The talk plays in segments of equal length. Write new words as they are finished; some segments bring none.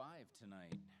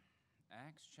tonight.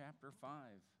 Acts chapter 5.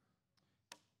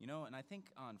 You know, and I think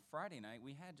on Friday night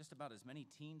we had just about as many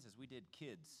teens as we did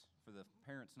kids for the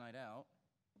parents' night out.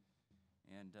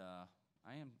 And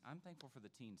I'm thankful for the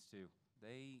teens too.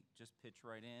 They just pitch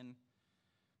right in.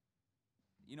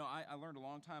 You know, I learned a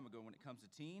long time ago when it comes to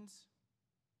teens,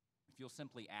 if you'll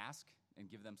simply ask and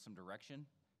give them some direction,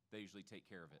 they usually take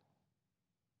care of it.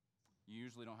 You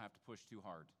usually don't have to push too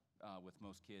hard with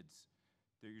most kids.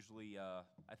 They're usually,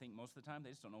 I think most of the time,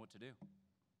 they just don't know what to do.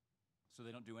 So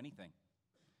they don't do anything.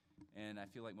 And I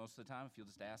feel like most of the time, if you'll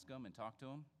just ask them and talk to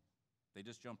them, they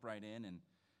just jump right in and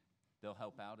they'll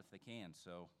help out if they can.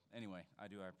 So anyway, I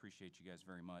appreciate you guys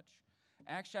very much.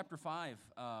 Acts chapter 5,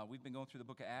 we've been going through the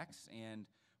book of Acts, and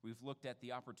we've looked at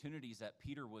the opportunities that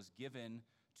Peter was given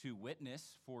to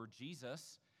witness for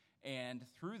Jesus. And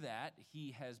through that,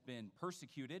 he has been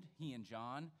persecuted, he and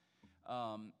John,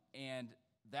 and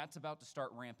that's about to start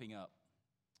ramping up.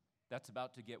 That's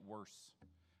about to get worse.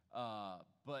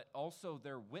 But also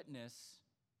their witness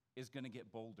is going to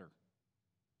get bolder.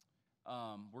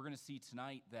 We're going to see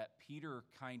tonight that Peter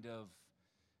kind of,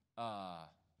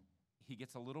 he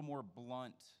gets a little more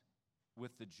blunt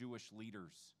with the Jewish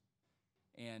leaders.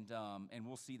 And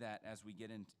we'll see that as we get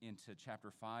into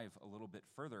chapter 5 a little bit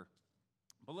further.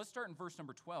 But let's start in verse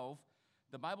number 12.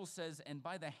 The Bible says, "And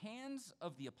by the hands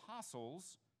of the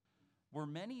apostles were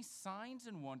many signs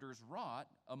and wonders wrought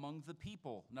among the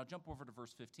people." Now jump over to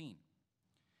verse 15.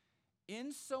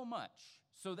 "Insomuch,"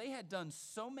 so they had done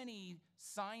so many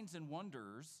signs and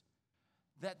wonders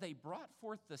that they brought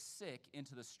forth the sick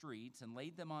into the streets and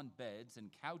laid them on beds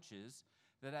and couches,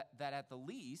 that at the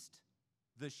least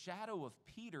the shadow of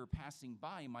Peter passing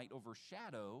by might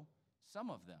overshadow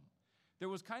some of them. There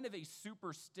was kind of a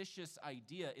superstitious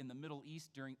idea in the Middle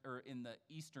East in the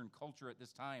Eastern culture at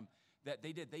this time that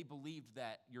they did. They believed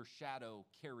that your shadow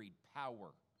carried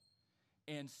power.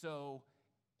 And so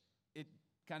it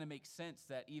kind of makes sense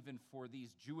that even for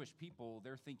these Jewish people,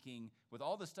 they're thinking, with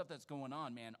all the stuff that's going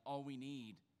on, man, all we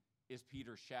need is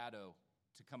Peter's shadow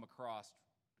to come across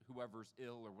whoever's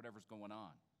ill or whatever's going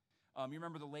on. You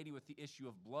remember the lady with the issue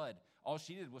of blood? All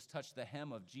she did was touch the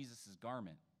hem of Jesus'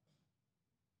 garment.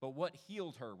 But what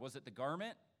healed her? Was it the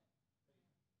garment?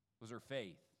 It was her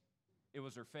faith. It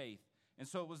was her faith. And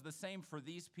so it was the same for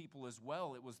these people as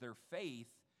well. It was their faith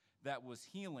that was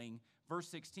healing. Verse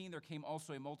 16, "There came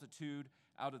also a multitude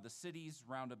out of the cities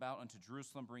round about unto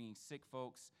Jerusalem, bringing sick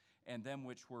folks, and them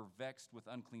which were vexed with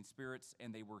unclean spirits,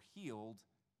 and they were healed,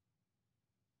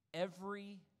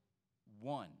 every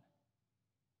one."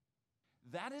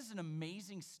 That is an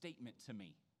amazing statement to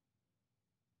me.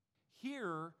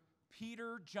 Here,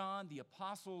 Peter, John, the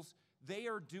apostles,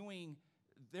 they're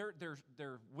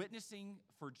witnessing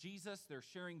for Jesus. They're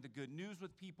sharing the good news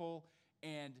with people,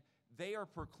 and they are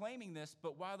proclaiming this.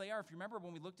 But while they are, if you remember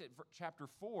when we looked at chapter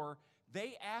 4,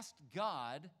 they asked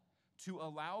God to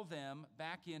allow them,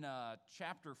 back in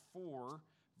chapter 4,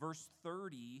 verse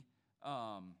 30,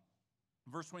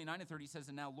 verse 29 and 30 says,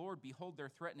 "And now, Lord, behold their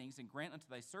threatenings, and grant unto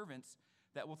thy servants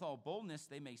that with all boldness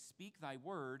they may speak thy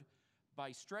word,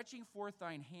 by stretching forth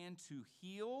thine hand to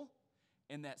heal,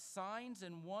 and that signs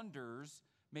and wonders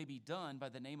may be done by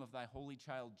the name of thy holy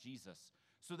child Jesus."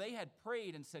 So they had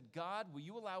prayed and said, "God, will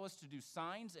you allow us to do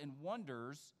signs and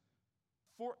wonders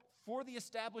for the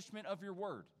establishment of your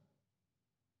word,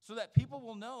 so that people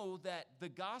will know that the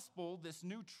gospel, this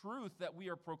new truth that we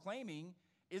are proclaiming,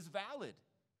 is valid,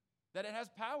 that it has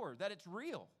power, that it's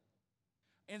real."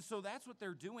 And so that's what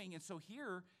they're doing. And so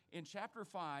here in chapter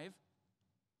 5,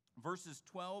 verses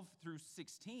 12 through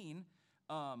 16,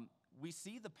 we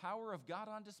see the power of God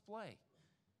on display.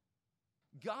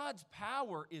 God's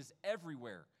power is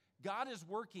everywhere. God is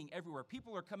working everywhere.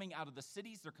 People are coming out of the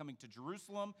cities. They're coming to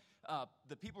Jerusalem.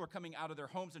 The people are coming out of their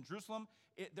homes in Jerusalem.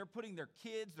 They're putting their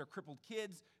kids, their crippled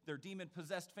kids, their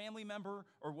demon-possessed family member,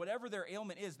 or whatever their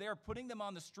ailment is, they are putting them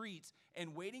on the streets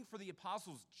and waiting for the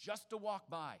apostles just to walk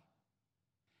by.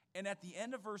 And at the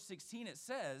end of verse 16, it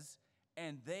says,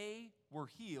 "And they were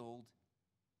healed,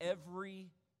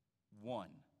 every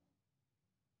one."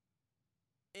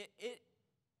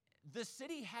 The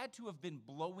city had to have been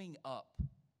blowing up.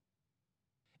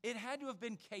 It had to have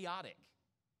been chaotic.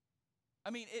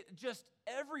 I mean, it just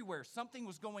everywhere, something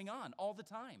was going on all the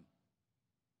time.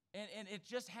 And it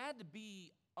just had to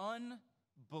be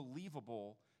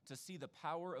unbelievable to see the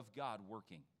power of God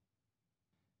working.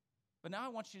 But now I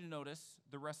want you to notice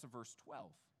the rest of verse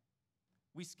 12.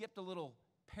 We skipped a little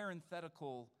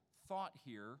parenthetical thought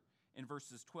here in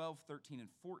verses 12, 13,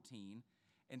 and 14.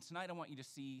 And tonight I want you to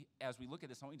see, as we look at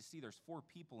this, I want you to see there's 4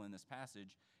 people in this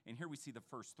passage. And here we see the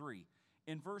first 3.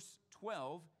 In verse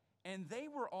 12, And they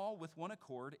were all with one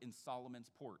accord in Solomon's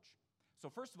porch. So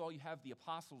first of all, you have the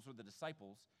apostles or the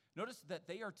disciples. Notice that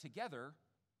they are together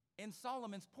in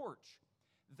Solomon's porch.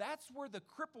 That's where the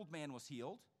crippled man was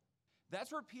healed.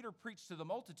 That's where Peter preached to the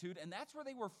multitude, and that's where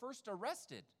they were first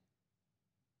arrested.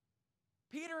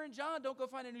 Peter and John don't go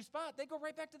find a new spot. They go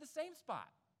right back to the same spot.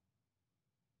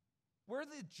 Where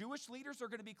the Jewish leaders are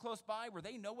going to be close by, where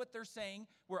they know what they're saying,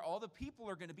 where all the people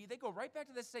are going to be, they go right back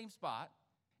to the same spot,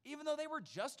 even though they were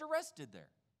just arrested there.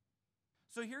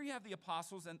 So here you have the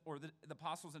apostles the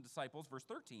apostles and disciples, verse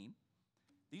 13.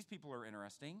 These people are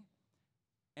interesting.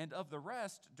 And of the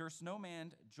rest durst no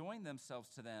man join themselves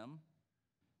to them,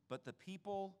 but the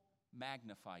people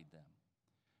magnified them.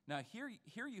 Now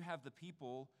here you have the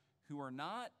people who are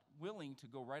not willing to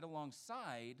go right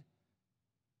alongside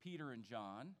Peter and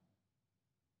John,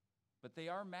 but they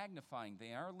are magnifying,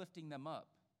 they are lifting them up.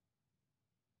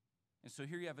 And so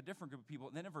here you have a different group of people.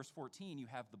 And then in verse 14, you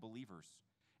have the believers.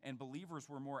 And believers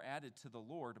were more added to the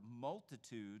Lord,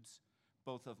 multitudes,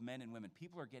 both of men and women.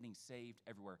 People are getting saved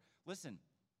everywhere. Listen,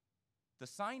 the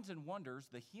signs and wonders,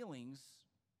 the healings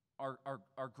are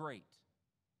great.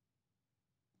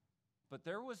 But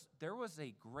there was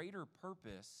a greater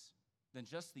purpose than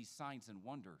just these signs and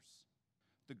wonders.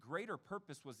 The greater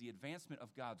purpose was the advancement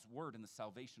of God's word and the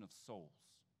salvation of souls.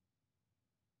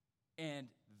 And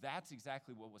that's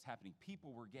exactly what was happening.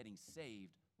 People were getting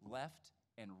saved left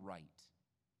and right,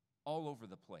 all over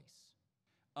the place.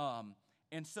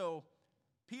 And so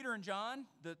Peter and John,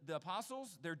 the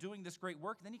apostles, they're doing this great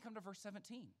work. Then you come to verse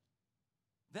 17.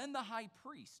 Then the high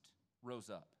priest rose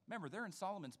up. Remember, they're in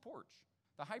Solomon's porch.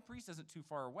 The high priest isn't too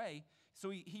far away. So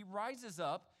he rises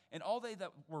up, and all they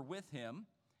that were with him,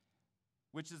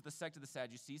 which is the sect of the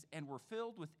Sadducees, and were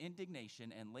filled with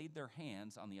indignation and laid their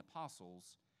hands on the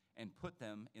apostles and put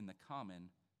them in the common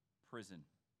prison.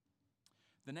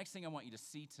 The next thing I want you to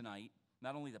see tonight,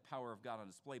 not only the power of God on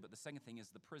display, but the second thing is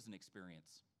the prison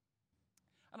experience.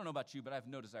 I don't know about you, but I have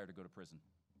no desire to go to prison.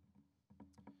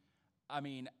 I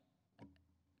mean,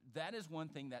 that is one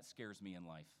thing that scares me in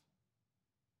life.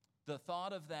 The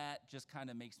thought of that just kind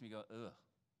of makes me go, ugh.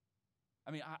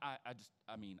 I mean,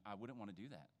 I wouldn't want to do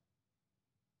that.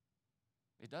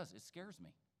 It does. It scares me.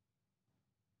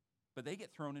 But they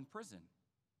get thrown in prison.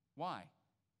 Why?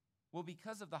 Well,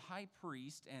 because of the high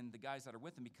priest and the guys that are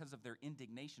with him, because of their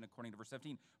indignation, according to verse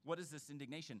 17. What is this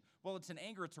indignation? Well, it's an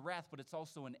anger, it's a wrath, but it's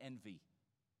also an envy.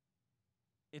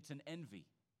 It's an envy.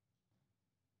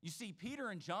 You see, Peter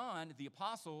and John, the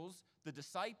apostles, the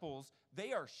disciples,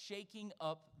 they are shaking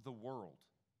up the world.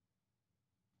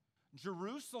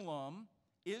 Jerusalem,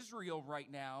 Israel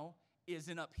right now, is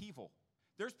in upheaval.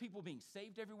 There's people being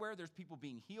saved everywhere. There's people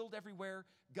being healed everywhere.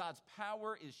 God's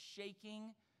power is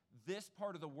shaking this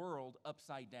part of the world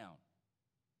upside down.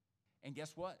 And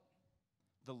guess what?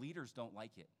 The leaders don't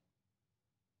like it.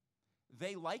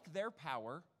 They like their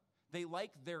power. They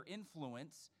like their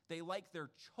influence. They like their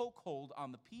chokehold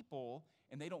on the people,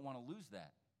 and they don't want to lose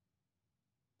that.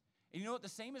 And you know what? The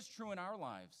same is true in our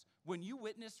lives. When you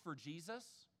witness for Jesus,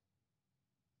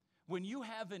 when you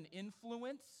have an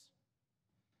influence,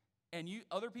 and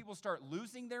other people start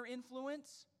losing their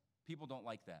influence, people don't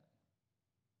like that.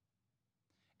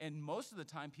 And most of the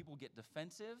time, people get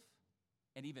defensive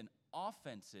and even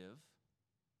offensive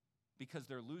because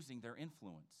they're losing their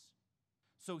influence.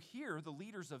 So here, the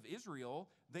leaders of Israel,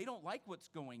 they don't like what's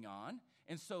going on,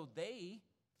 and so they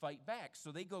fight back.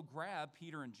 So they go grab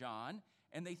Peter and John,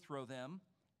 and they throw them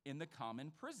in the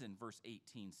common prison, verse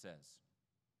 18 says.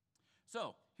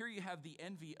 So here you have the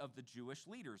envy of the Jewish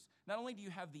leaders. Not only do you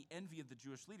have the envy of the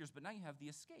Jewish leaders, but now you have the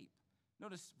escape.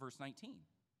 Notice verse 19.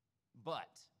 But,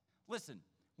 listen,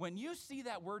 when you see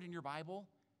that word in your Bible,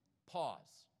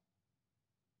 pause.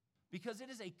 Because it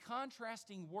is a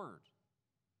contrasting word.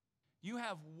 You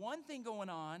have one thing going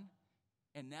on,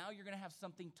 and now you're going to have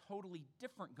something totally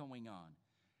different going on.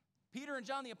 Peter and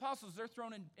John, the apostles, they're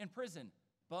thrown in prison.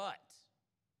 But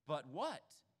what?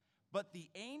 But the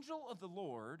angel of the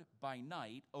Lord by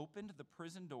night opened the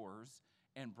prison doors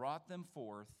and brought them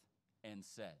forth and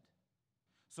said.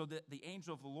 So the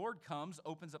angel of the Lord comes,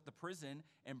 opens up the prison,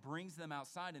 and brings them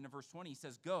outside. And in verse 20, he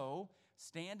says, go,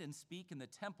 stand and speak in the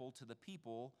temple to the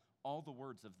people all the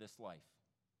words of this life.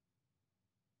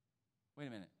 Wait a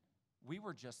minute. We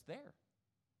were just there.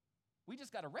 We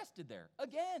just got arrested there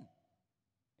again.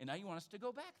 And now you want us to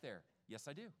go back there? Yes,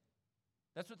 I do.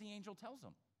 That's what the angel tells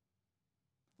them.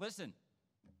 Listen,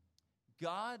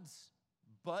 God's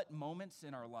but moments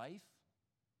in our life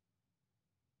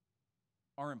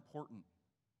are important.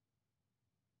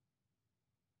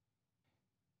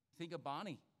 Think of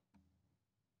Bonnie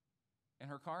and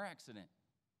her car accident.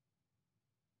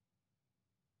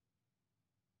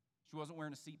 She wasn't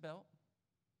wearing a seatbelt.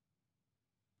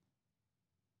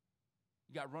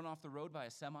 You got run off the road by a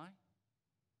semi.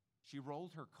 She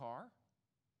rolled her car.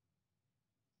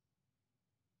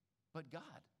 But God.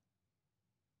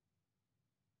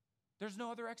 There's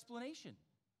no other explanation.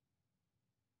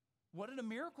 What a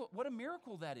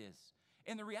miracle that is.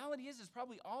 And the reality is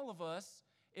probably all of us,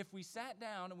 if we sat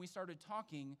down and we started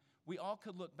talking, we all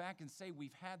could look back and say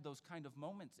we've had those kind of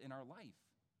moments in our life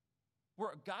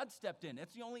where God stepped in.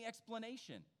 It's the only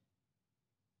explanation.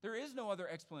 There is no other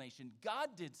explanation. God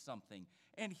did something.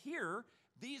 And here,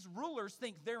 these rulers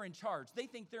think they're in charge. They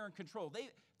think they're in control.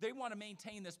 They want to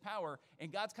maintain this power.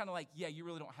 And God's kind of like, yeah, you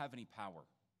really don't have any power.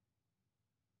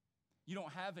 You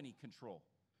don't have any control.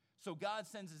 So God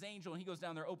sends his angel, and he goes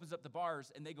down there, opens up the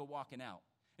bars, and they go walking out.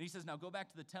 And he says, now go back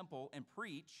to the temple and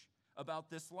preach about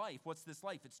this life. What's this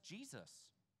life? It's Jesus.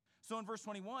 So in verse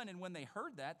 21, and when they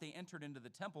heard that, they entered into the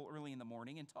temple early in the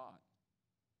morning and taught.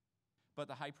 But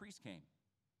the high priest came,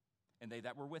 and they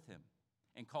that were with him,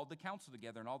 and called the council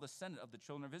together and all the senate of the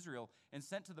children of Israel, and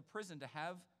sent to the prison to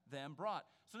have them brought.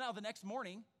 So now the next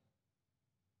morning,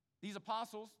 these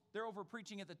apostles, they're over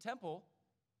preaching at the temple.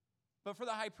 But for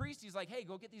the high priest, he's like, hey,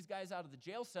 go get these guys out of the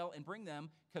jail cell and bring them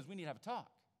because we need to have a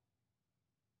talk.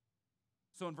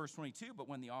 So in verse 22, but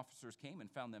when the officers came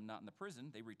and found them not in the prison,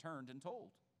 they returned and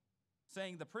told,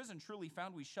 saying, the prison truly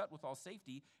found we shut with all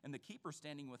safety, and the keeper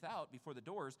standing without before the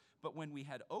doors. But when we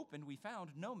had opened, we found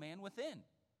no man within.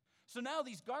 So now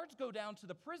these guards go down to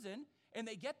the prison, and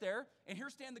they get there, and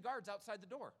here stand the guards outside the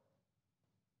door.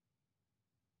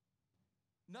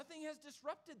 Nothing has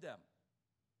disrupted them.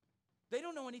 They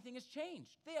don't know anything has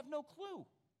changed. They have no clue.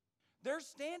 They're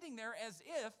standing there as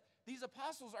if these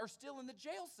apostles are still in the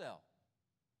jail cell.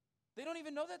 They don't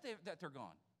even know that they're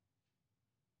gone.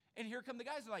 And here come the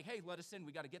guys. They're like, hey, let us in.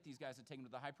 We got to get these guys and take them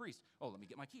to the high priest. Oh, let me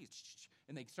get my keys.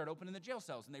 And they start opening the jail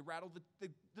cells, and they rattle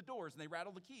the doors, and they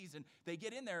rattle the keys, and they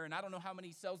get in there, and I don't know how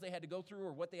many cells they had to go through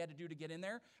or what they had to do to get in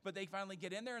there, but they finally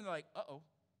get in there, and they're like, uh-oh,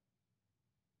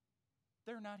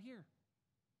 they're not here.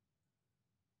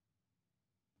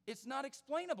 It's not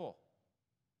explainable.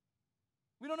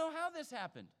 We don't know how this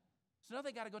happened. So now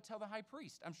they got to go tell the high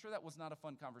priest. I'm sure that was not a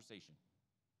fun conversation.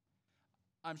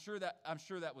 I'm sure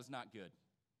that was not good.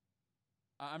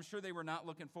 I'm sure they were not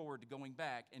looking forward to going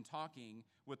back and talking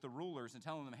with the rulers and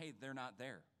telling them, hey, they're not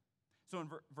there. So in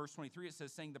verse 23, it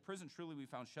says, saying, the prison truly we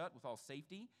found shut with all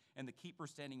safety, and the keeper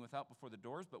standing without before the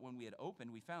doors. But when we had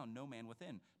opened, we found no man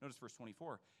within. Notice verse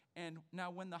 24. And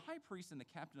now when the high priest and the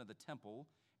captain of the temple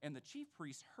and the chief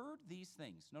priests heard these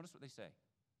things, notice what they say.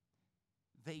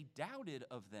 They doubted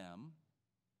of them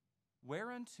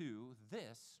whereunto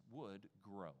this would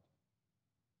grow.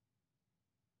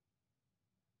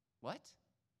 What?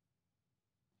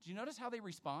 Do you notice how they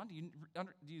respond? Do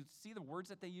you see the words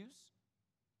that they use?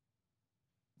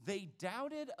 They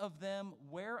doubted of them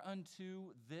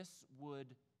whereunto this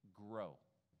would grow.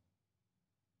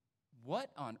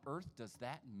 What on earth does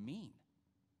that mean?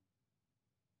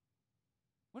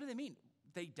 What do they mean?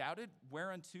 They doubted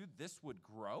whereunto this would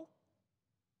grow?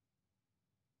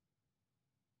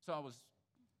 So I was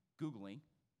Googling,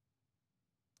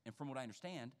 and from what I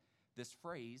understand, this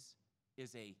phrase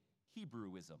is a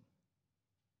Hebrewism.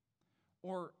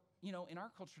 Or, in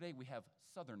our culture today, we have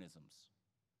Southernisms.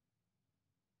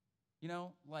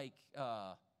 Like,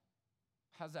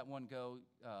 how's that one go?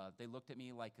 They looked at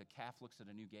me like a calf looks at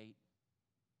a new gate.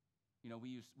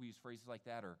 We use phrases like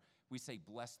that, or we say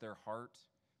bless their heart,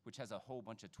 which has a whole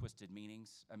bunch of twisted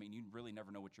meanings. I mean, you really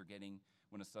never know what you're getting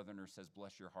when a Southerner says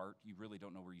bless your heart. You really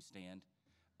don't know where you stand.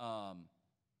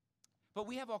 But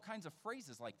we have all kinds of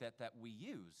phrases like that we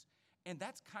use, and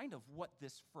that's kind of what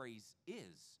this phrase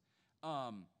is.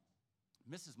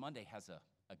 Mrs. Monday has a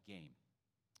game.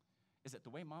 Is it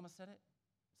the way Mama said it?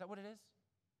 Is that what it is?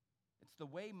 It's the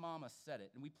way Mama said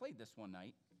it. And we played this one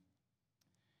night.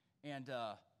 And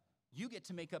you get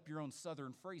to make up your own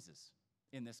Southern phrases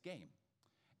in this game.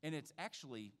 And it's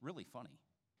actually really funny.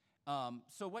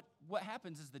 So what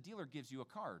happens is the dealer gives you a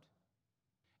card.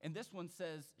 And this one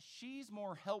says, she's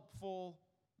more helpful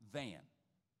than.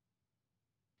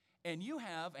 And you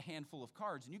have a handful of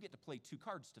cards, and you get to play 2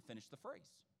 cards to finish the phrase.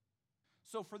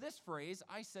 So for this phrase,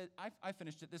 I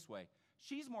finished it this way.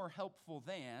 She's more helpful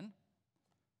than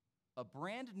a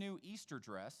brand new Easter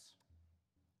dress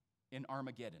in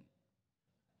Armageddon.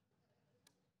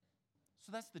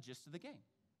 So that's the gist of the game.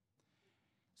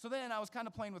 So then I was kind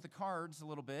of playing with the cards a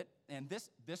little bit, and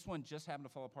this one just happened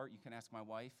to fall apart. You can ask my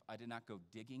wife. I did not go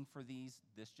digging for these.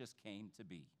 This just came to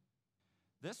be.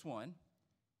 This one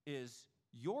is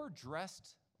you're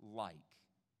dressed like.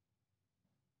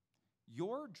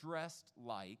 You're dressed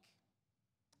like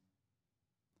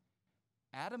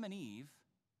Adam and Eve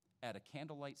at a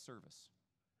candlelight service.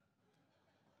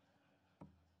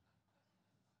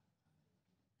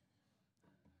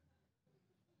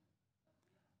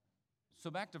 So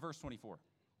back to verse 24.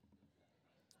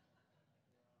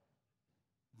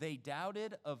 They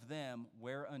doubted of them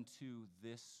whereunto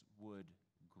this would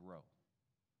grow.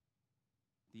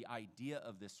 The idea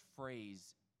of this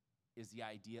phrase is the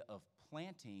idea of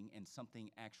planting and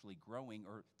something actually growing,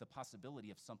 or the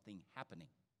possibility of something happening.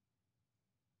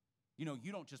 You know,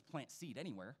 you don't just plant seed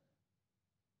anywhere,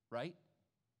 right?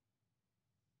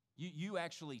 You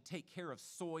actually take care of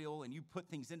soil, and you put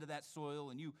things into that soil,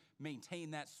 and you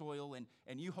maintain that soil,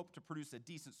 and you hope to produce a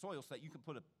decent soil so that you can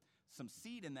put some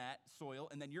seed in that soil,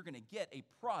 and then you're going to get a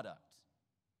product.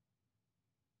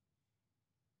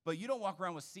 But you don't walk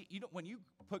around with seed. When you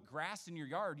put grass in your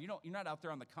yard, you're not out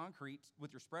there on the concrete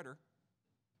with your spreader,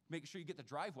 making sure you get the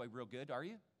driveway real good, are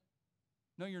you?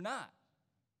 No, you're not.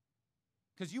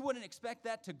 Because you wouldn't expect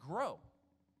that to grow.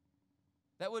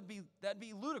 That'd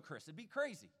be ludicrous. It'd be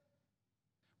crazy.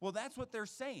 Well, that's what they're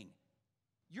saying.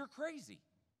 You're crazy.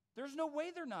 There's no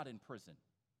way they're not in prison.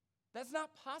 That's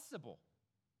not possible.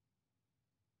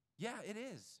 Yeah, it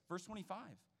is. Verse 25.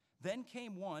 Then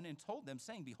came one and told them,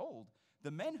 saying, Behold,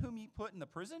 the men whom ye put in the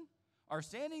prison are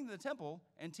standing in the temple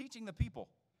and teaching the people.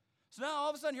 So now all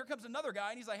of a sudden here comes another guy,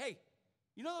 and he's like, hey,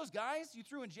 you know those guys you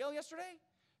threw in jail yesterday?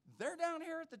 They're down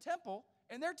here at the temple,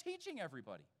 and they're teaching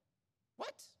everybody.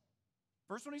 What?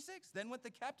 Verse 26, then went the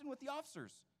captain with the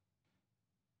officers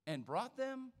and brought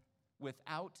them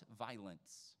without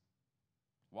violence.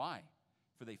 Why?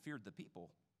 For they feared the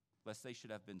people, lest they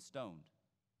should have been stoned.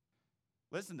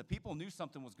 Listen, the people knew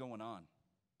something was going on.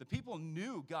 The people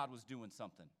knew God was doing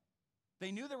something.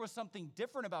 They knew there was something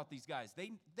different about these guys.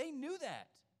 They knew that.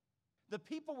 The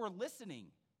people were listening.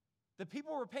 The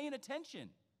people were paying attention.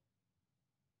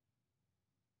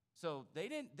 So they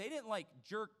didn't like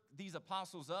jerk these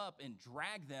apostles up and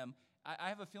drag them. I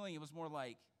have a feeling it was more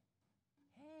like,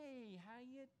 hey, how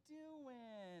you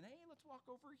doing? Hey, let's walk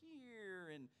over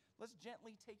here and let's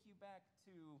gently take you back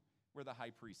to where the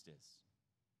high priest is.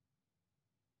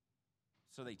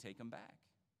 So they take them back.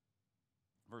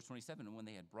 Verse 27, and when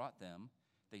they had brought them,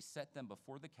 they set them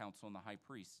before the council, and the high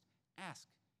priest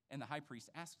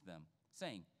asked them,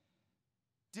 saying,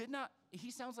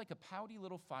 he sounds like a pouty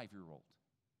little 5-year-old.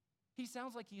 He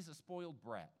sounds like he's a spoiled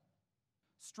brat.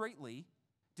 Straightly,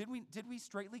 did we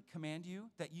straightly command you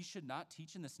that ye should not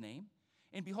teach in this name?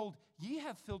 And behold, ye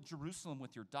have filled Jerusalem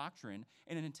with your doctrine,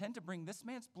 and intend to bring this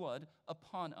man's blood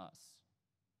upon us.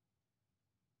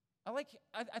 I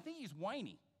think he's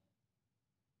whiny.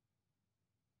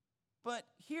 But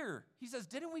here, he says,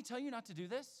 didn't we tell you not to do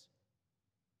this?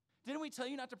 Didn't we tell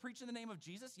you not to preach in the name of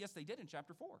Jesus? Yes, they did in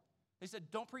chapter 4. They said,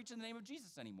 don't preach in the name of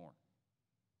Jesus anymore.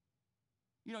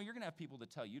 You know, you're going to have people that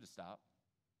tell you to stop.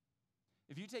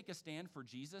 If you take a stand for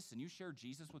Jesus and you share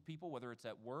Jesus with people, whether it's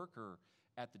at work or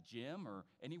at the gym or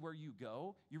anywhere you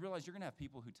go, you realize you're going to have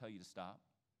people who tell you to stop.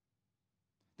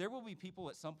 There will be people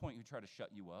at some point who try to shut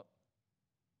you up.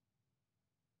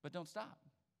 But don't stop.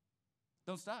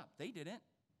 Don't stop. They didn't.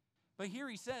 But here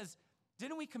he says,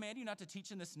 didn't we command you not to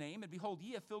teach in this name? And behold,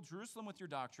 ye have filled Jerusalem with your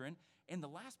doctrine. And the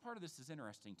last part of this is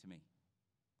interesting to me.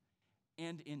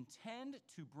 And intend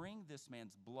to bring this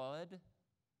man's blood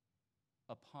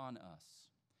upon us.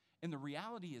 And the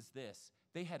reality is this.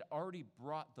 They had already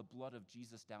brought the blood of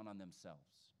Jesus down on themselves.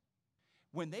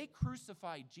 When they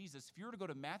crucified Jesus, if you were to go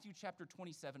to Matthew chapter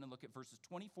 27 and look at verses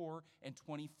 24 and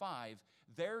 25,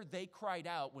 there they cried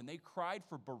out, when they cried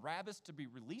for Barabbas to be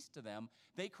released to them,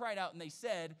 they cried out and they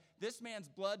said, this man's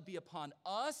blood be upon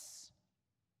us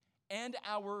and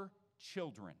our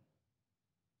children.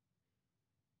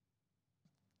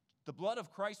 The blood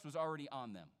of Christ was already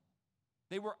on them.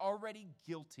 They were already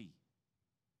guilty.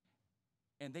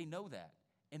 And they know that.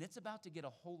 And it's about to get a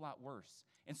whole lot worse.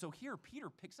 And so here, Peter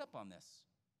picks up on this.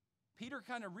 Peter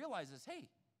kind of realizes, hey,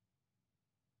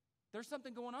 there's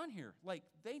something going on here. Like,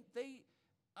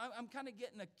 I'm kind of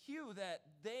getting a cue that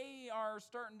they are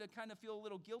starting to kind of feel a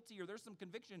little guilty, or there's some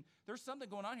conviction. There's something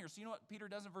going on here. So you know what Peter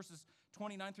does in verses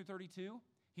 29 through 32?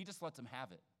 He just lets them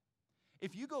have it.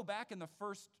 If you go back in the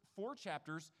first 4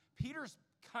 chapters, Peter's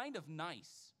kind of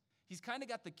nice. He's kind of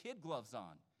got the kid gloves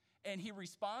on. And he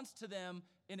responds to them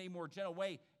in a more gentle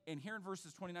way. And here in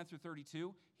verses 29 through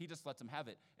 32, he just lets them have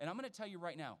it. And I'm going to tell you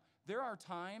right now, there are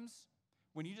times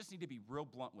when you just need to be real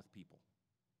blunt with people.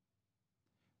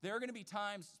 There are going to be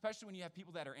times, especially when you have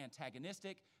people that are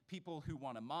antagonistic, people who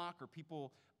want to mock, or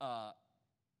people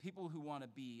who want to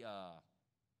be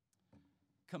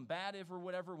combative or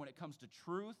whatever when it comes to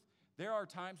truth. There are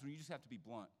times when you just have to be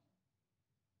blunt.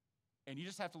 And you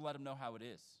just have to let them know how it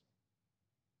is.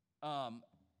 Um,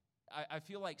 I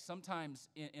feel like sometimes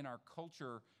in our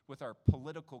culture, with our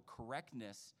political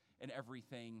correctness and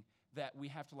everything, that we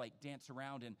have to like dance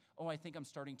around and, oh, I think I'm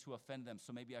starting to offend them,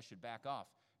 so maybe I should back off.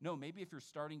 No, maybe if you're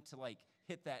starting to like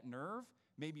hit that nerve,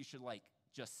 maybe you should like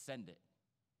just send it.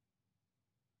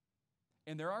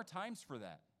 And there are times for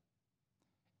that.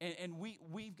 And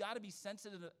we've got to be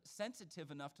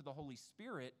sensitive enough to the Holy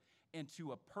Spirit and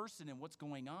to a person and what's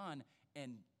going on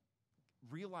and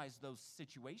realize those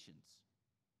situations.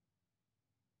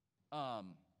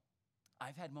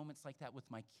 I've had moments like that with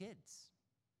my kids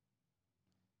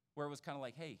where it was kind of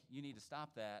like, hey, you need to stop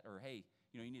that, or hey,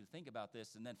 you need to think about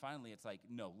this. And then finally it's like,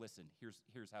 no, listen,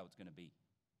 here's how it's going to be.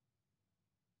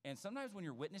 And sometimes when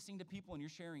you're witnessing to people and you're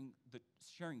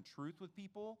sharing truth with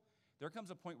people, there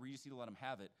comes a point where you just need to let them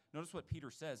have it. Notice what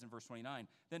Peter says in verse 29.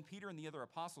 Then Peter and the other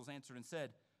apostles answered and said,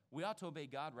 we ought to obey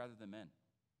God rather than men.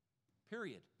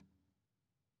 Period.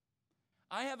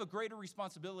 I have a greater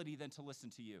responsibility than to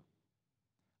listen to you.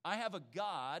 I have a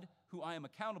God who I am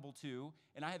accountable to,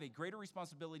 and I have a greater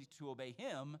responsibility to obey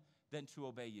him than to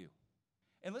obey you.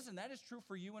 And listen, that is true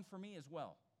for you and for me as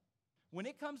well. When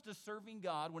it comes to serving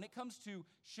God, when it comes to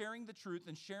sharing the truth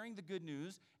and sharing the good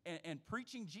news and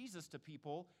preaching Jesus to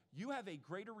people, you have a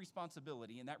greater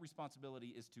responsibility, and that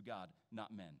responsibility is to God,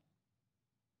 not men.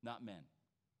 Not men.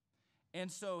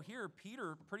 And so here,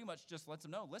 Peter pretty much just lets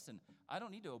them know, listen, I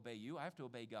don't need to obey you, I have to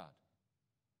obey God.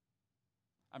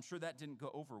 I'm sure that didn't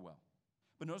go over well.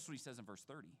 But notice what he says in verse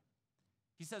 30.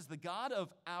 He says, the God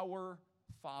of our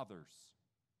fathers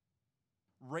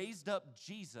raised up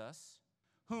Jesus,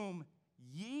 whom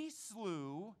ye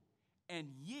slew and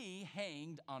ye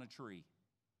hanged on a tree.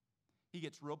 He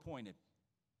gets real pointed.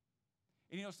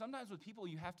 And sometimes with people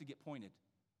you have to get pointed.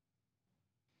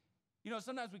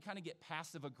 Sometimes we kind of get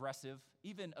passive-aggressive.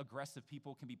 Even aggressive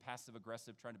people can be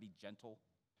passive-aggressive, trying to be gentle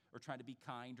or trying to be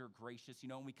kind or gracious,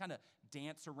 and we kind of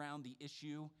dance around the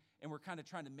issue, and we're kind of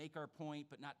trying to make our point,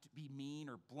 but not to be mean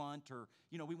or blunt, or,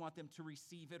 we want them to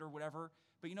receive it or whatever.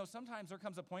 But, sometimes there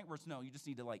comes a point where it's, no, you just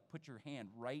need to, put your hand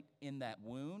right in that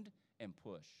wound and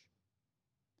push.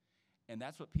 And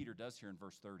that's what Peter does here in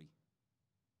verse 30.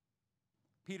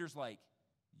 Peter's like,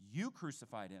 you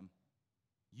crucified him,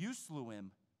 you slew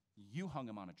him, you hung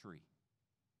him on a tree.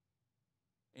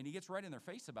 And he gets right in their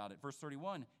face about it. Verse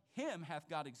 31, him hath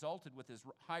God exalted with his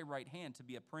high right hand to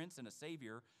be a prince and a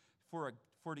savior, for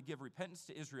to give repentance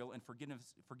to Israel and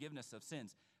forgiveness of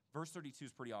sins. Verse 32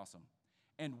 is pretty awesome.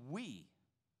 And we,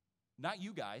 not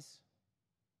you guys,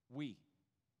 we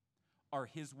are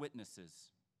his witnesses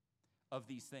of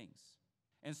these things.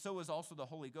 And so is also the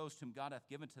Holy Ghost, whom God hath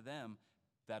given to them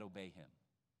that obey him.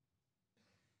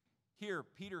 Here,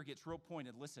 Peter gets real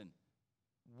pointed. Listen,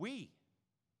 we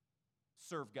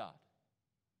serve God.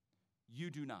 You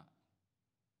do not.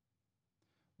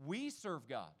 We serve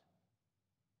God.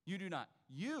 You do not.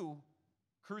 You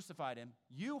crucified him.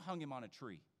 You hung him on a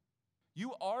tree.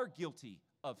 You are guilty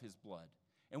of his blood.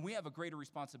 And we have a greater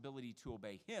responsibility to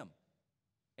obey him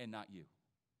and not you.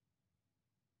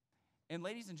 And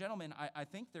ladies and gentlemen, I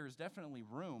think there's definitely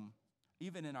room,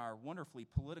 even in our wonderfully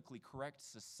politically correct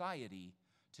society,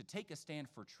 to take a stand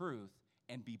for truth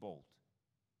and be bold.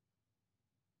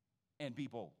 And be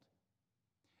bold.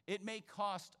 It may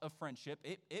cost a friendship.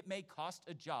 It may cost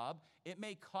a job. It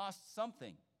may cost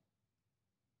something.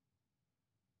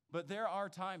 But there are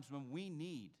times when we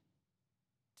need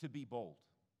to be bold.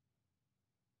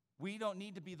 We don't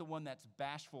need to be the one that's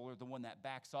bashful or the one that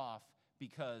backs off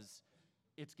because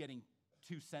it's getting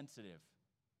too sensitive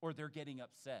or they're getting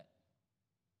upset.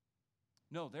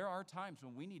 No, there are times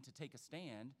when we need to take a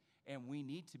stand and we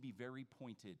need to be very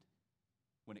pointed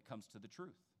when it comes to the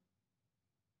truth.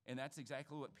 And that's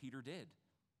exactly what Peter did.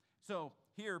 So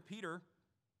here, Peter,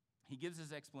 he gives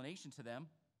his explanation to them.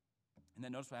 And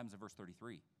then notice what happens in verse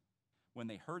 33. When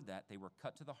they heard that, they were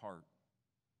cut to the heart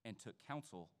and took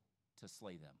counsel to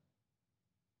slay them.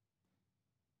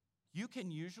 You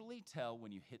can usually tell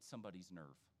when you hit somebody's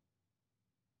nerve.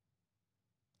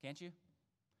 Can't you?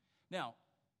 Now,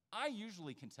 I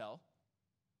usually can tell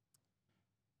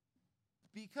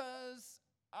because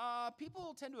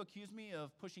people tend to accuse me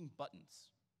of pushing buttons.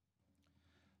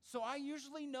 So I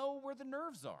usually know where the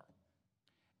nerves are.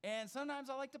 And sometimes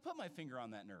I like to put my finger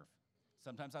on that nerve.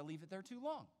 Sometimes I leave it there too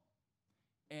long.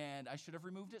 And I should have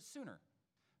removed it sooner.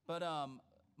 But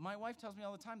my wife tells me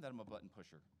all the time that I'm a button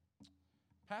pusher.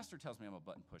 Pastor tells me I'm a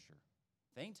button pusher.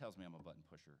 Thane tells me I'm a button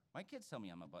pusher. My kids tell me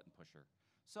I'm a button pusher.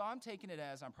 So I'm taking it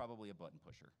as I'm probably a button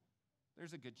pusher.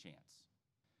 There's a good chance.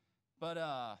 But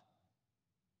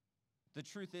the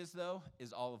truth is, though,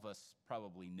 is all of us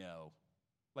probably know.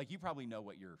 Like, you probably know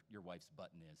what your wife's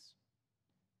button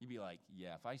is. You'd be like,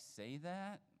 yeah, if I say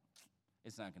that,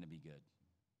 it's not going to be good.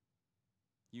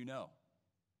 You know.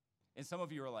 And some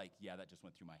of you are like, yeah, that just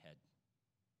went through my head.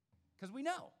 Because we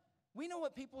know. We know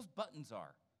what people's buttons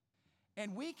are.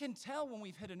 And we can tell when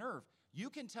we've hit a nerve. You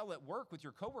can tell at work with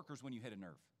your coworkers when you hit a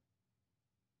nerve.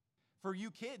 For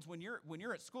you kids, when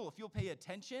you're at school, if you'll pay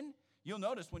attention, you'll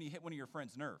notice when you hit one of your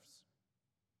friends' nerves.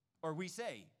 Or we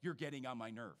say, you're getting on my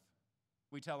nerve.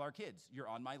 We tell our kids, you're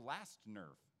on my last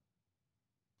nerve.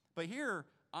 But here,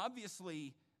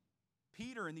 obviously,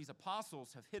 Peter and these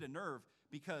apostles have hit a nerve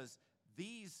because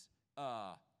these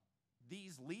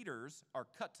leaders are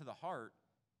cut to the heart,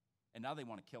 and now they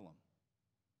want to kill them.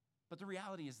 But the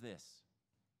reality is this.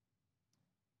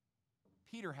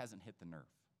 Peter hasn't hit the nerve.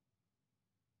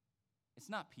 It's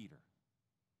not Peter.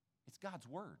 It's God's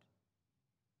word.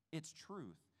 It's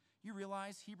truth. You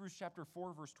realize Hebrews chapter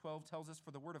 4, verse 12 tells us,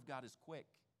 for the word of God is quick.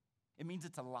 It means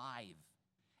it's alive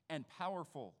and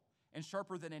powerful and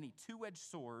sharper than any two-edged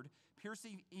sword,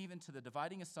 piercing even to the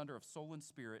dividing asunder of soul and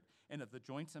spirit and of the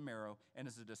joints and marrow, and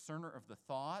is a discerner of the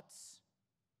thoughts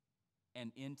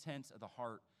and intents of the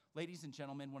heart. Ladies and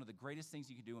gentlemen, one of the greatest things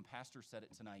you can do, and Pastor said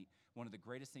it tonight, one of the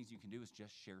greatest things you can do is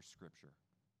just share Scripture.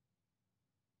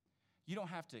 You don't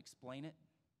have to explain it.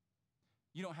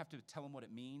 You don't have to tell them what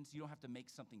it means. You don't have to make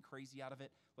something crazy out of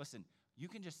it. Listen, you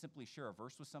can just simply share a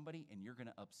verse with somebody, and you're going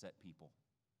to upset people.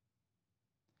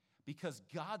 Because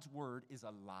God's word is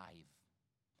alive.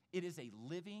 It is a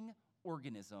living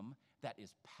organism that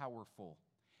is powerful.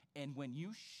 And when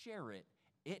you share it,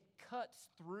 it cuts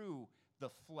through the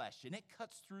flesh, and it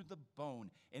cuts through the bone,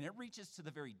 and it reaches to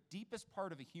the very deepest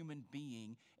part of a human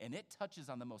being, and it touches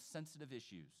on the most sensitive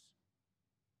issues.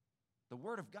 The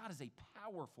word of God is a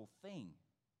powerful thing.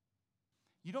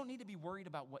 You don't need to be worried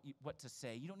about what to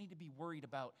say. You don't need to be worried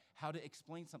about how to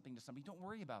explain something to somebody. Don't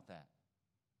worry about that.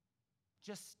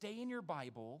 Just stay in your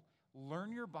Bible,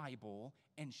 learn your Bible,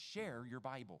 and share your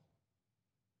Bible.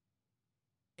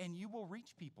 And you will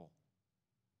reach people.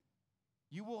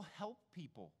 You will help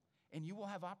people. And you will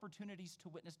have opportunities to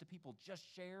witness to people. Just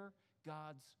share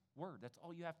God's word. That's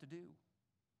all you have to do.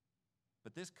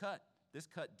 But this cut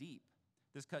deep.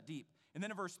 This cut deep. And then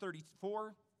in verse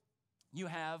 34, you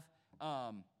have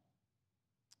an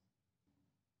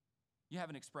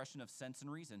expression of sense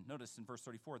and reason. Notice in verse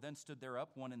 34, then stood there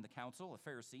up one in the council, a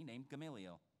Pharisee named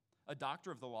Gamaliel, a doctor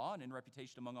of the law and in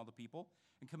reputation among all the people,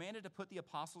 and commanded to put the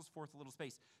apostles forth a little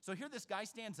space. So here this guy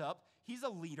stands up. He's a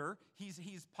leader.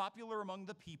 He's popular among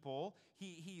the people.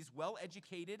 He's well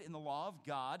educated in the law of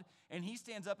God. And he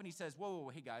stands up and he says,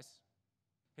 whoa, hey guys.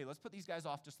 Hey, let's put these guys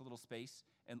off just a little space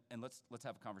and let's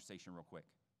have a conversation real quick.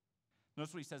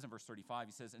 Notice what he says in verse 35.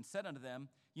 He says, and said unto them,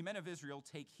 ye men of Israel,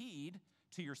 take heed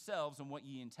to yourselves and what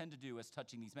ye intend to do as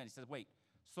touching these men. He says, wait,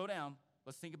 slow down.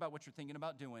 Let's think about what you're thinking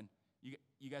about doing.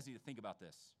 You guys need to think about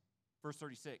this. Verse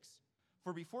 36.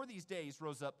 For before these days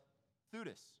rose up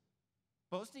Theudas,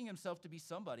 boasting himself to be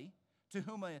somebody, to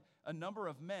whom a number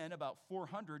of men, about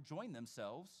 400, joined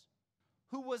themselves,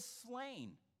 who was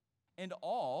slain, and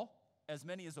all, as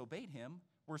many as obeyed him,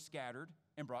 were scattered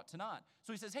and brought to naught.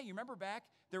 So he says, hey, you remember back,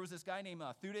 there was this guy named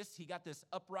Theudas. He got this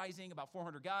uprising, about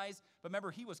 400 guys. But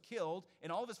remember, he was killed,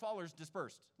 and all of his followers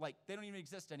dispersed. Like, they don't even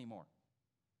exist anymore.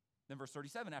 Then verse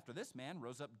 37, after this man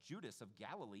rose up Judas of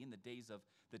Galilee in the days of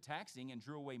the taxing and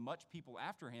drew away much people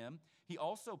after him. He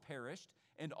also perished,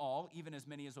 and all, even as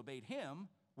many as obeyed him,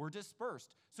 were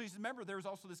dispersed. So you remember, there was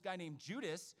also this guy named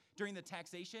Judas during the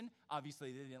taxation.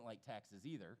 Obviously, they didn't like taxes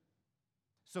either.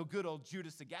 So good old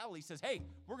Judas of Galilee says, hey,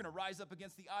 we're going to rise up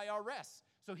against the IRS.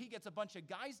 So he gets a bunch of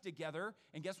guys together,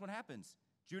 and guess what happens?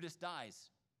 Judas dies.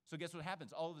 So guess what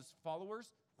happens? All of his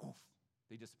followers, woof,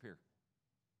 they disappear.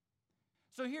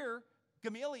 So here,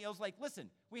 Gamaliel's like, listen,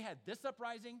 we had this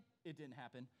uprising, it didn't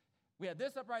happen. We had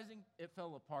this uprising, it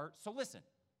fell apart. So listen,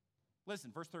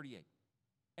 verse 38.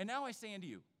 And now I say unto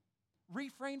you,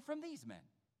 refrain from these men,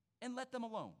 and let them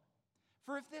alone.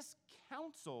 For if this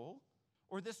counsel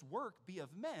or this work be of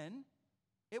men,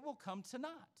 it will come to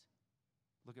naught.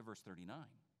 Look at verse 39.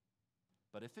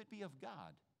 But if it be of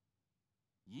God,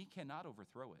 ye cannot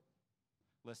overthrow it,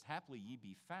 lest haply ye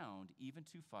be found even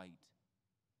to fight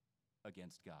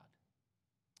against God.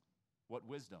 What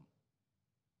wisdom.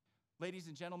 Ladies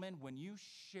and gentlemen, when you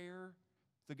share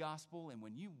the gospel and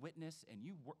when you witness and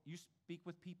you speak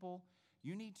with people,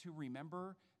 you need to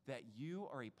remember that you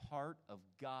are a part of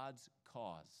God's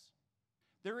cause.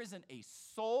 There isn't a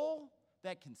soul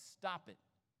that can stop it.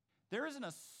 There isn't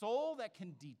a soul that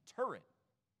can deter it.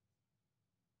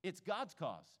 It's God's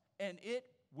cause, and it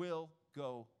will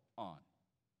go on.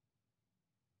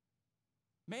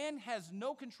 Man has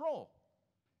no control.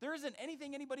 There isn't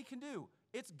anything anybody can do.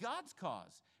 It's God's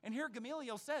cause. And here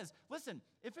Gamaliel says, listen,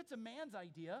 if it's a man's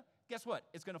idea, guess what?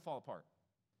 It's going to fall apart.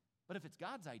 But if it's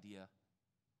God's idea,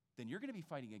 then you're going to be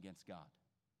fighting against God.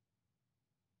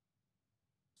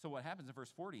 So what happens in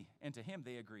verse 40? And to him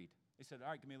they agreed. They said,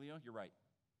 all right, Gamaliel, you're right.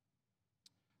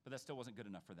 But that still wasn't good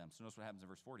enough for them. So notice what happens in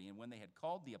verse 40. And when they had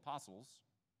called the apostles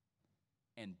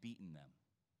and beaten them,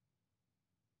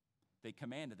 they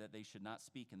commanded that they should not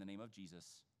speak in the name of Jesus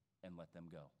and let them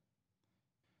go.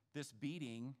 This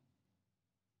beating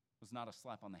was not a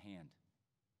slap on the hand.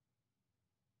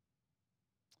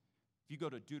 If you go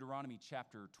to Deuteronomy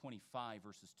chapter 25,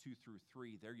 verses 2 through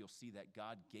 3, there you'll see that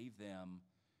God gave them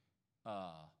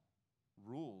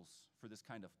rules for this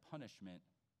kind of punishment,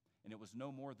 and it was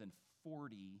no more than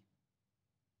 40,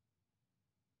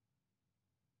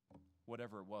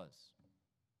 whatever it was.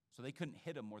 So they couldn't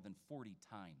hit them more than 40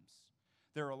 times.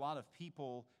 There are a lot of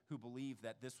people who believe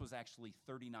that this was actually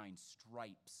 39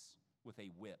 stripes with a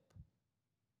whip.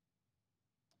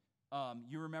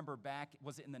 You remember back,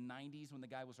 was it in the 90s when the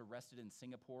guy was arrested in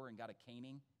Singapore and got a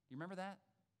caning? You remember that?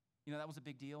 You know, that was a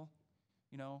big deal.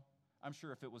 You know, I'm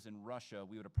sure if it was in Russia,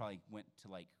 we would have probably went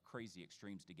to like crazy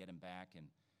extremes to get him back and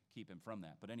keep him from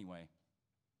that. But anyway,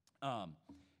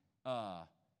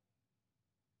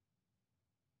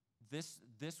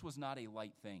 this was not a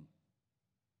light thing.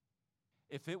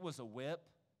 If it was a whip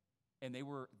and they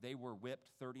were whipped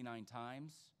 39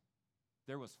 times,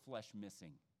 there was flesh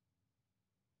missing.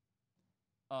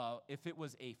 If it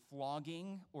was a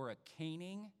flogging or a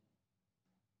caning,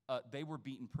 they were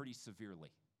beaten pretty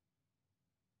severely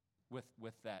with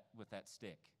that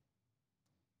stick.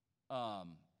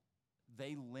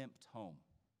 They limped home.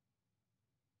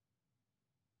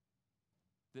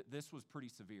 This was pretty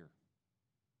severe.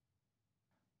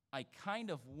 I kind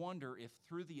of wonder if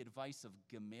through the advice of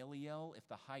Gamaliel, if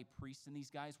the high priest and these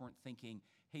guys weren't thinking,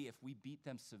 hey, if we beat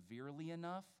them severely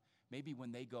enough, maybe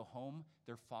when they go home,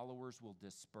 their followers will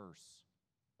disperse.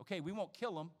 Okay, we won't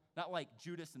kill them, not like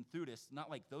Judas and Theudas, not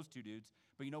like those two dudes,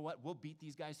 but you know what? We'll beat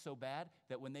these guys so bad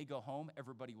that when they go home,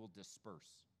 everybody will disperse.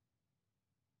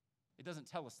 It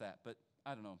doesn't tell us that, but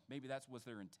I don't know. Maybe that was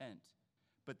their intent.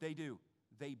 But they do.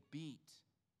 They beat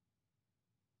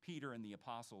Peter and the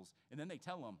apostles, and then they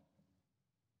tell them,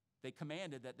 they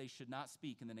commanded that they should not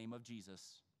speak in the name of Jesus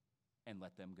and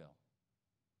let them go.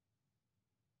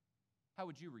 How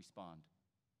would you respond?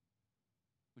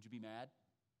 Would you be mad?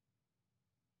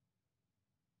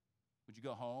 Would you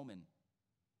go home and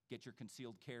get your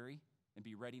concealed carry and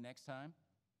be ready next time?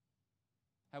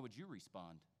 How would you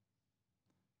respond?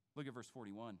 Look at verse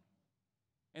 41.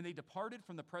 And they departed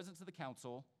from the presence of the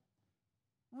council,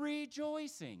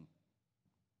 rejoicing.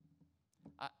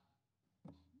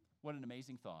 What an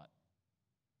amazing thought.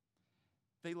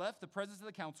 They left the presence of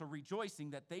the council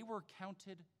rejoicing that they were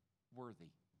counted worthy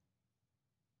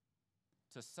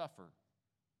to suffer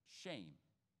shame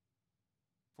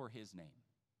for his name.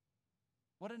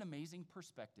 What an amazing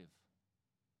perspective.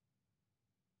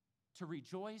 To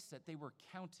rejoice that they were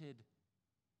counted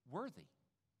worthy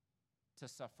to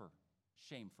suffer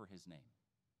shame for his name.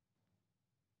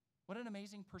 What an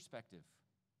amazing perspective.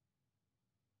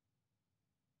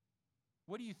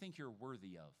 What do you think you're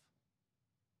worthy of?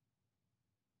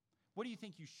 What do you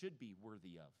think you should be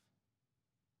worthy of?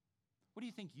 What do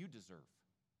you think you deserve?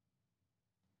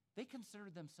 They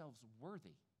considered themselves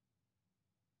worthy.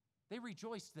 They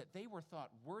rejoiced that they were thought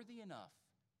worthy enough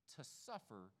to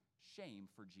suffer shame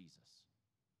for Jesus.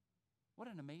 What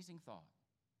an amazing thought.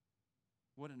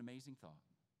 What an amazing thought.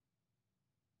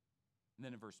 And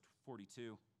then in verse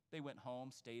 42, they went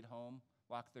home, stayed home,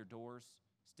 locked their doors,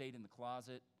 stayed in the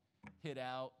closet, hid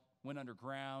out, went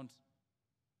underground.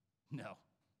 No.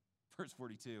 Verse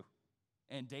 42.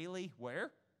 And daily,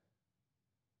 where?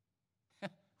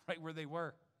 Right where they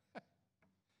were.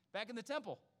 Back in the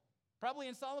temple. Probably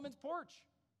in Solomon's porch.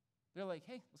 They're like,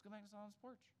 hey, let's go back to Solomon's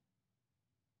porch.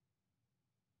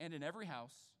 And in every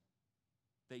house,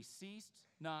 they ceased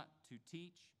not to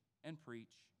teach and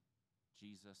preach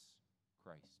Jesus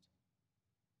Christ.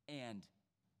 And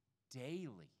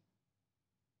daily.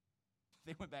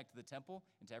 They went back to the temple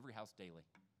and to every house daily,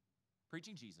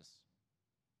 preaching Jesus.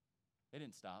 They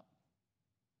didn't stop.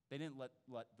 They didn't let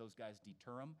those guys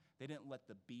deter them. They didn't let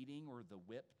the beating or the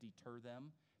whip deter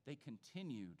them. They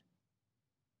continued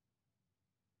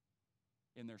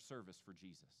in their service for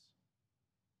Jesus.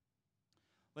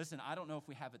 Listen, I don't know if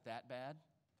we have it that bad.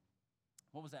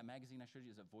 What was that magazine I showed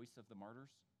you? Is it Voice of the Martyrs?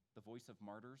 The Voice of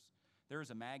Martyrs? There is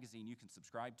a magazine you can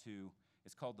subscribe to.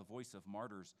 It's called The Voice of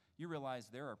Martyrs. You realize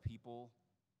there are people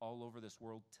all over this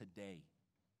world today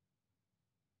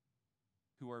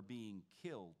who are being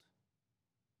killed,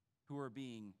 who are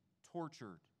being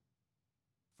tortured,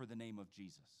 for the name of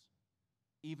Jesus.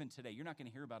 Even today, you're not going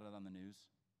to hear about it on the news.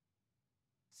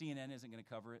 CNN isn't going to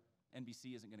cover it.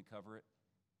 NBC isn't going to cover it.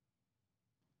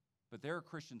 But there are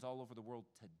Christians all over the world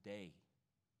today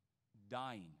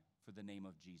dying for the name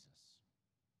of Jesus.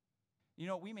 You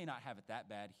know, we may not have it that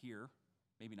bad here,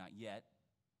 maybe not yet.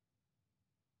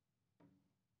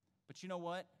 But you know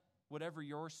what? Whatever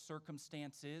your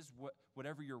circumstance is,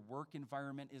 whatever your work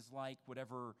environment is like,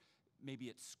 whatever maybe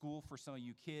it's school for some of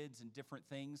you kids and different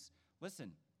things,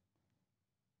 listen,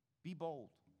 be bold.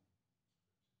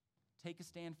 Take a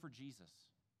stand for Jesus.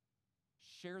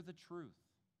 Share the truth.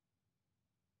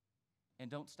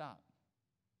 And don't stop.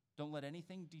 Don't let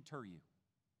anything deter you.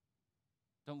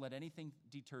 Don't let anything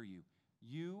deter you.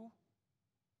 You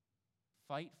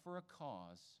fight for a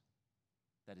cause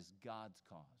that is God's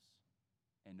cause,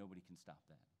 and nobody can stop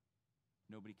that.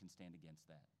 Nobody can stand against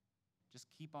that. Just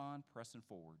keep on pressing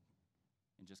forward,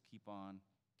 and just keep on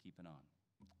keeping on.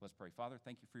 Let's pray. Father,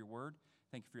 thank you for your word.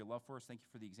 Thank you for your love for us. Thank you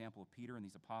for the example of Peter and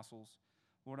these apostles.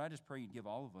 Lord, I just pray you'd give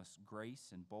all of us grace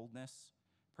and boldness.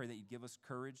 Pray that you'd give us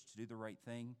courage to do the right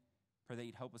thing. Pray that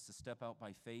you'd help us to step out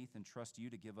by faith and trust you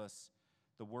to give us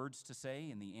the words to say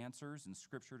and the answers and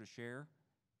scripture to share.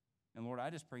 And Lord, I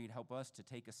just pray you'd help us to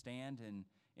take a stand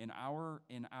in our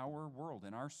world,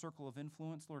 in our circle of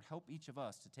influence. Lord, help each of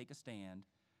us to take a stand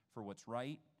for what's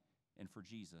right and for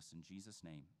Jesus. In Jesus'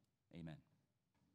 name, amen.